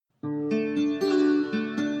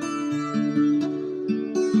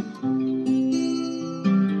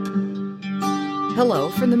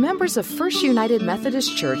Hello from the members of First United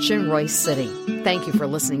Methodist Church in Royse City. Thank you for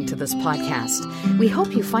listening to this podcast. We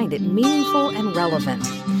hope you find it meaningful and relevant.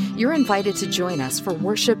 You're invited to join us for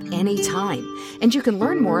worship anytime, and you can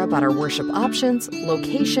learn more about our worship options,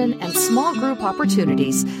 location, and small group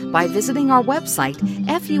opportunities by visiting our website,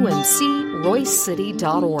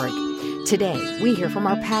 fumcroysecity.org. Today, we hear from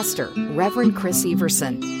our pastor, Reverend Chris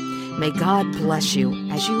Everson. May God bless you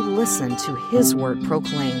as you listen to His Word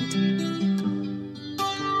proclaimed.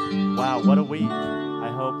 Wow, what a week.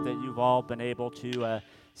 I hope that you've all been able to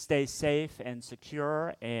stay safe and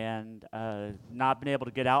secure and not been able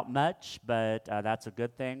to get out much, but that's a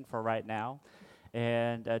good thing for right now.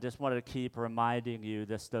 And I just wanted to keep reminding you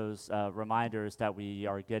those reminders that we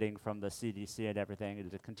are getting from the CDC and everything,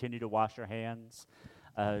 to continue to wash your hands,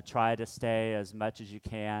 try to stay as much as you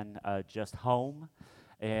can just home.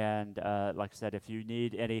 And like I said, if you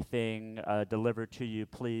need anything delivered to you,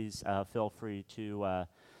 please feel free to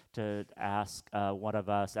ask one of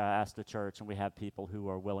us, ask the church, and we have people who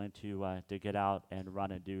are willing to get out and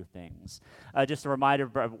run and do things. Just a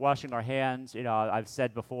reminder of washing our hands. You know, I've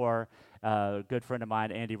said before, a good friend of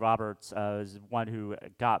mine, Andy Roberts, is one who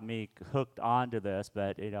got me hooked onto this,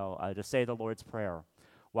 but, you know, to say the Lord's Prayer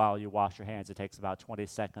while you wash your hands. It takes about 20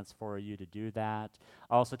 seconds for you to do that.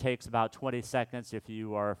 Also takes about 20 seconds if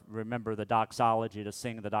you remember the doxology, to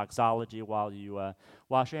sing the doxology while you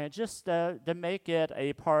wash your hands, just to make it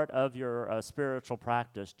a part of your spiritual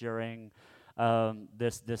practice during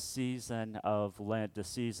this season of Lent, the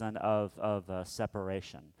season of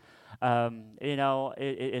separation. You know,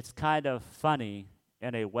 it's kind of funny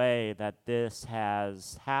in a way that this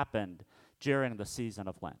has happened during the season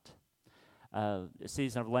of Lent. The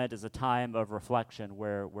season of Lent is a time of reflection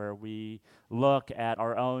where we look at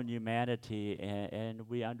our own humanity and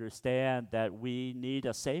we understand that we need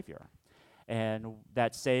a Savior. And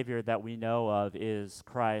that Savior that we know of is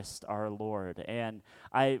Christ our Lord. And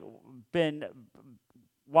I've been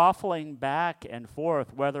waffling back and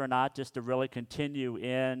forth whether or not just to really continue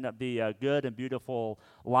in the Good and Beautiful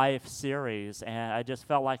Life series. And I just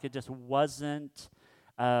felt like it just wasn't,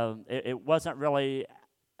 it wasn't really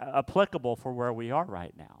applicable for where we are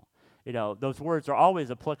right now. You know, those words are always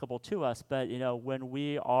applicable to us, but, you know, when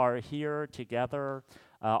we are here together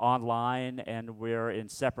online and we're in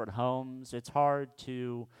separate homes, it's hard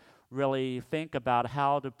to really think about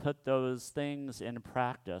how to put those things in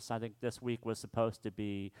practice. I think this week was supposed to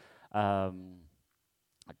be to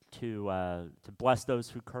bless those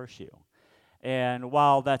who curse you. And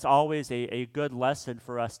while that's always a good lesson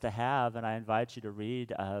for us to have, and I invite you to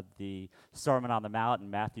read the Sermon on the Mount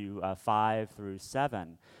in Matthew 5 through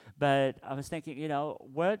 7, but I was thinking, you know,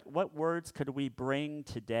 what words could we bring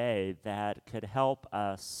today that could help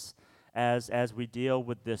us as we deal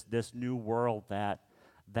with this new world that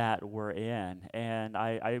we're in? And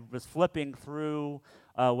I was flipping through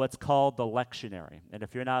what's called the lectionary. And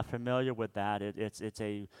if you're not familiar with that, it's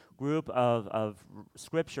a group of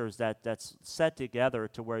scriptures that's set together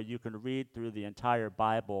to where you can read through the entire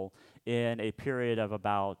Bible in a period of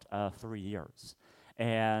about 3 years.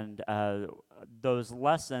 And those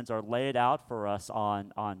lessons are laid out for us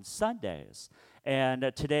on Sundays.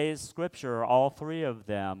 And today's scripture, all 3 of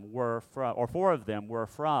them were from, or 4 of them were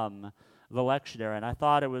from the lectionary. And I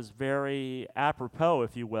thought it was very apropos,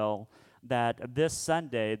 if you will, that this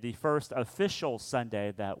Sunday, the first official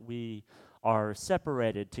Sunday that we are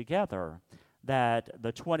separated together, that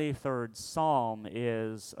the 23rd Psalm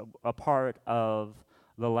is a part of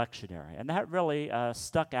the lectionary. And that really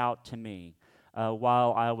stuck out to me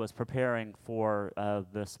while I was preparing for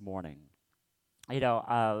this morning. You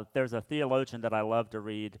know, there's a theologian that I love to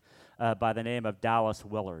read by the name of Dallas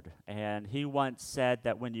Willard, and he once said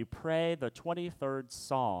that when you pray the 23rd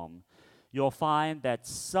Psalm, you'll find that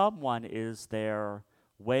someone is there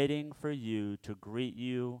waiting for you to greet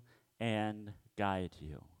you and guide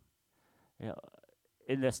you. You know,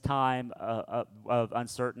 in this time of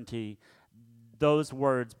uncertainty, those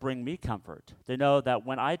words bring me comfort. To know that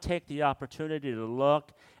when I take the opportunity to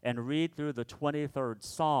look and read through the 23rd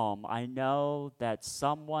Psalm, I know that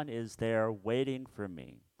someone is there waiting for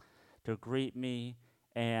me to greet me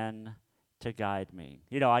and to guide me.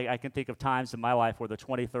 You know, I can think of times in my life where the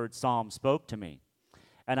 23rd Psalm spoke to me,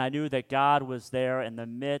 and I knew that God was there in the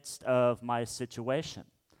midst of my situation.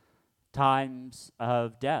 Times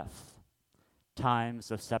of death, times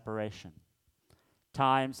of separation,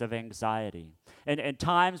 times of anxiety, and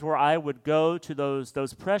times where I would go to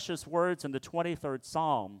those precious words in the 23rd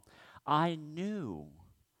Psalm. I knew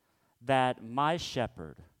that my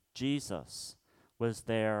shepherd, Jesus, was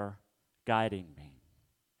there guiding me.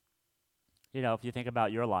 You know, if you think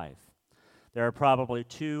about your life, there are probably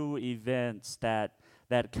two events that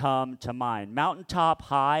come to mind: mountaintop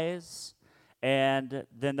highs and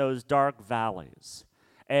then those dark valleys.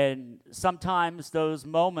 And sometimes those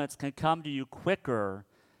moments can come to you quicker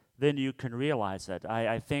than you can realize it.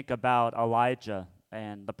 I think about Elijah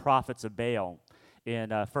and the prophets of Baal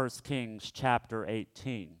in 1 Kings chapter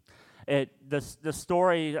 18. The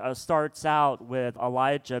story starts out with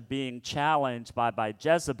Elijah being challenged by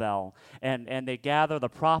Jezebel, and they gather the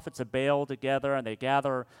prophets of Baal together, and they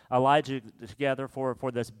gather Elijah together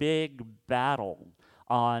for this big battle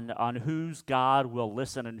on whose God will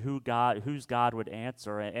listen and whose God would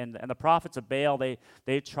answer. And the prophets of Baal, they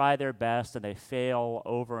try their best, and they fail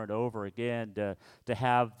over and over again to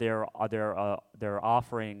have their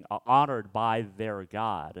offering honored by their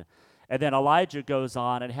God. And then Elijah goes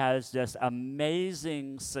on and has this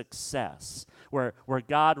amazing success where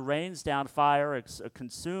God rains down fire,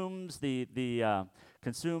 consumes the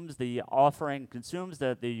offering, consumes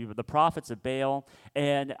the prophets of Baal.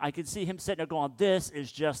 And I can see him sitting there going, "This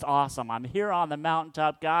is just awesome. I'm here on the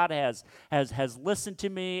mountaintop. God has listened to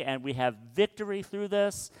me, and we have victory through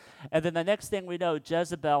this." And then the next thing we know,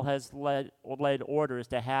 Jezebel has laid orders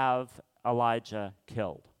to have Elijah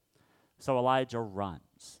killed. So Elijah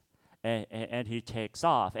runs. And he takes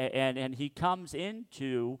off. And he comes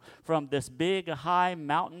into, from this big, high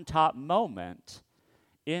mountaintop moment,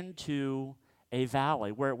 into a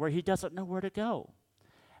valley where he doesn't know where to go.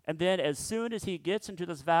 And then as soon as he gets into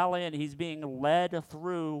this valley and he's being led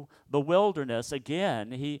through the wilderness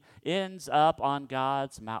again, he ends up on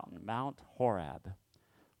God's mountain, Mount Horeb,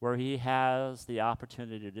 where he has the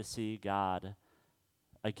opportunity to see God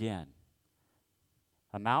again.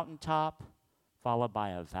 A mountaintop, followed by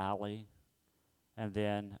a valley, and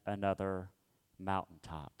then another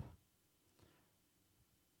mountaintop.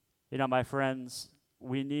 You know, my friends,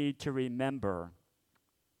 we need to remember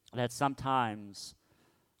that sometimes,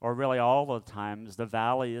 or really all the times, the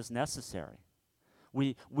valley is necessary.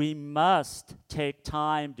 We must take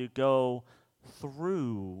time to go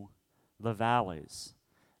through the valleys.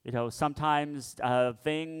 You know, sometimes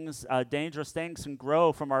dangerous things can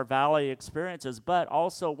grow from our valley experiences, but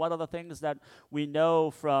also one of the things that we know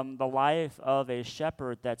from the life of a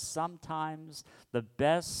shepherd, that sometimes the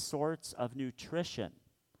best sorts of nutrition,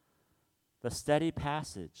 the steady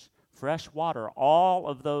passage, fresh water, all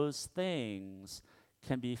of those things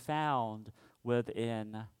can be found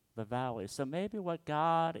within the valley. So maybe what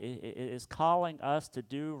God is calling us to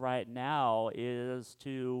do right now is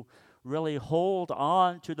to really hold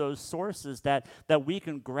on to those sources that we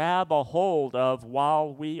can grab a hold of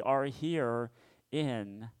while we are here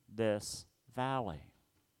in this valley.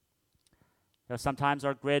 You know, sometimes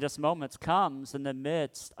our greatest moments comes in the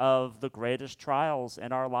midst of the greatest trials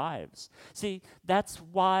in our lives. See, that's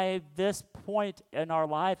why this point in our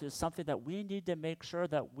life is something that we need to make sure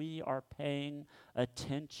that we are paying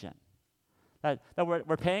attention. That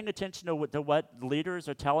we're paying attention to what leaders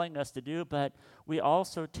are telling us to do, but we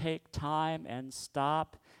also take time and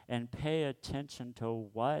stop and pay attention to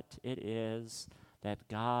what it is that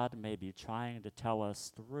God may be trying to tell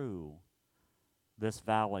us through this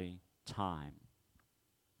valley time.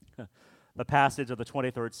 The passage of the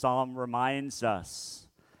 23rd Psalm reminds us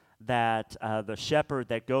that the shepherd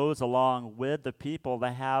that goes along with the people,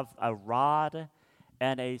 they have a rod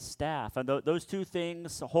and a staff. And those two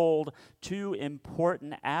things hold two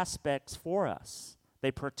important aspects for us. They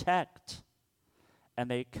protect and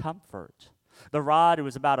they comfort. The rod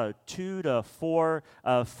was about a 2 to 4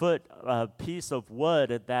 foot piece of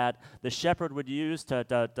wood that the shepherd would use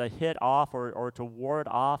to hit off or to ward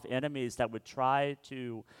off enemies that would try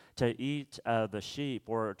to eat the sheep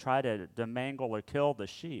or try to mangle or kill the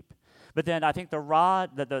sheep. But then I think the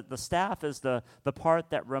rod, the staff is the part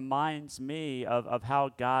that reminds me of how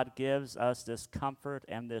God gives us this comfort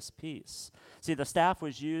and this peace. See, the staff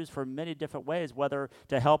was used for many different ways, whether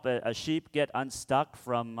to help a sheep get unstuck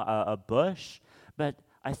from a bush. But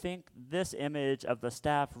I think this image of the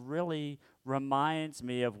staff really reminds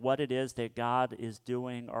me of what it is that God is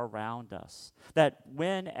doing around us. That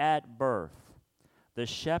when at birth, the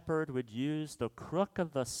shepherd would use the crook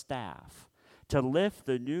of the staff to lift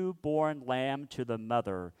the newborn lamb to the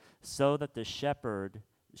mother so that the shepherd's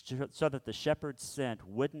scent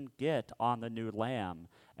wouldn't get on the new lamb,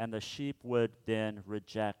 and the sheep would then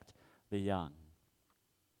reject the young.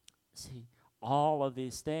 See, all of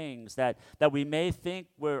these things that we may think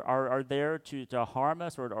are there to harm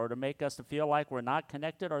us or to make us to feel like we're not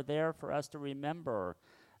connected are there for us to remember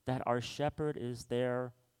that our shepherd is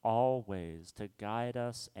there always to guide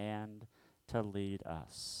us and to lead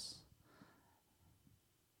us.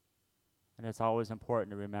 And it's always important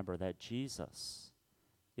to remember that Jesus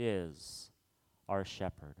is our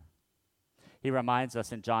shepherd. He reminds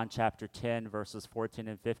us in John chapter 10, verses 14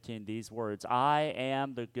 and 15, these words, I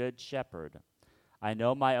am the good shepherd. I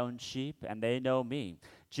know my own sheep, and they know me.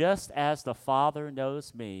 Just as the Father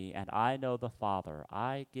knows me, and I know the Father,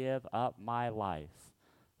 I give up my life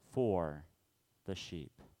for the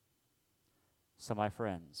sheep. So, my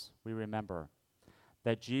friends, we remember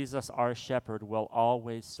that Jesus, our shepherd, will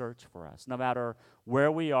always search for us. No matter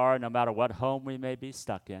where we are, no matter what home we may be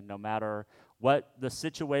stuck in, no matter what the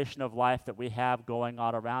situation of life that we have going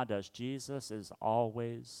on around us, Jesus is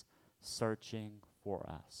always searching for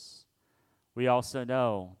us. We also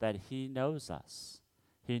know that he knows us.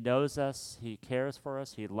 He knows us, he cares for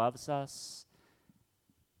us, he loves us.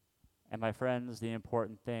 And my friends, the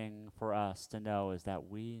important thing for us to know is that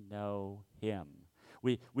we know him.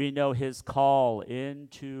 We know his call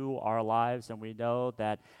into our lives, and we know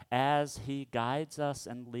that as he guides us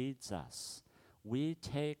and leads us, we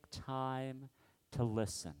take time to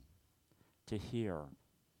listen, to hear,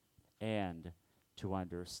 and to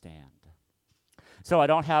understand. So I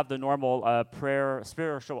don't have the normal prayer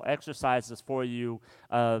spiritual exercises for you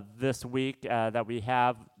this week that we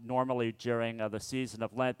have normally during the season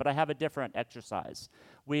of Lent, but I have a different exercise.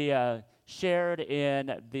 We shared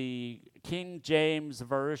in the King James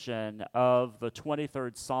Version of the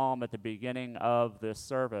 23rd Psalm at the beginning of this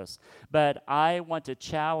service, but I want to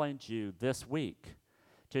challenge you this week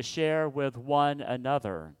to share with one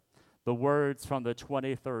another the words from the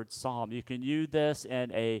 23rd Psalm. You can use this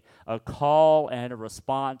in a call and a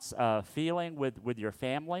response feeling with your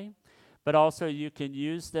family, but also you can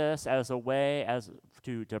use this as a way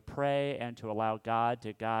to pray and to allow God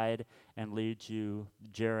to guide and lead you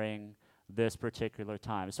during this particular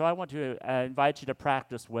time. So I want to invite you to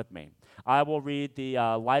practice with me. I will read the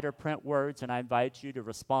lighter print words, and I invite you to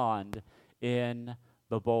respond in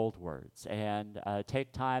the bold words. And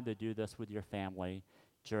take time to do this with your family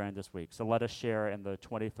during this week. So let us share in the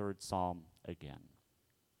 23rd Psalm again.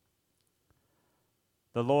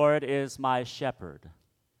 The Lord is my shepherd.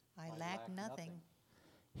 I lack nothing.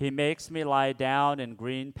 He makes me lie down in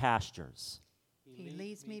green pastures. He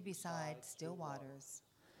leads me beside still waters.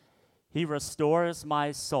 He restores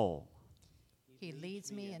my soul. He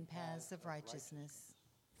leads me in paths of righteousness.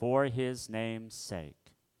 For his name's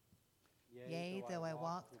sake. Yea, though I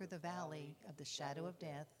walk through the valley of the shadow of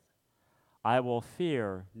death, I will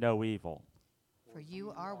fear no evil. for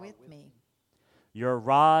you are with me. Your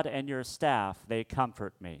rod and your staff, they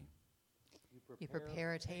comfort me. You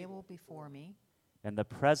prepare a table before me. In the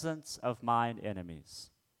presence of mine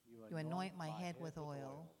enemies, You anoint my head with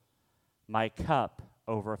oil. my cup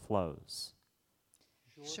overflows.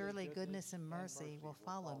 Surely goodness and mercy will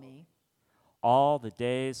follow me, All the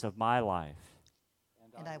days of my life,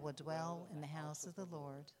 and I will dwell in the house of the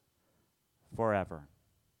Lord forever.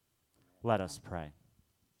 Let us pray.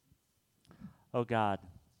 Oh God,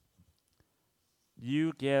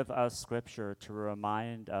 you give us scripture to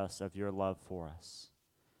remind us of your love for us.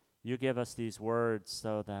 You give us these words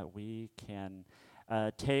so that we can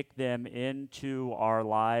take them into our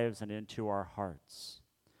lives and into our hearts.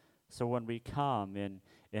 So when we come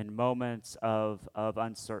in moments of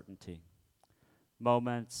uncertainty,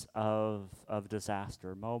 moments of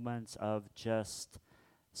disaster, moments of just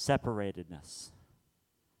separatedness,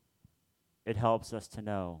 it helps us to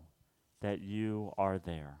know that you are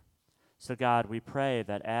there. So God, we pray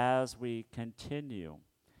that as we continue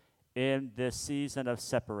in this season of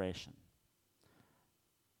separation,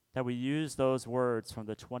 that we use those words from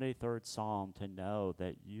the 23rd Psalm to know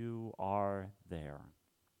that you are there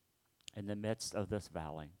in the midst of this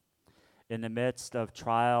valley, in the midst of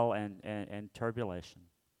trial and turbulation,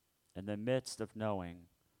 in the midst of knowing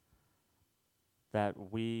that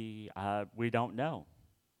we don't know.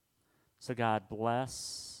 So God,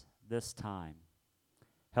 bless this time.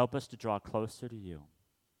 Help us to draw closer to you.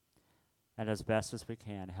 And as best as we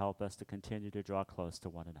can, help us to continue to draw close to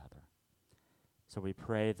one another. So we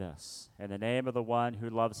pray this in the name of the one who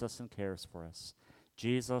loves us and cares for us,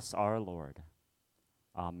 Jesus our Lord.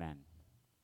 Amen.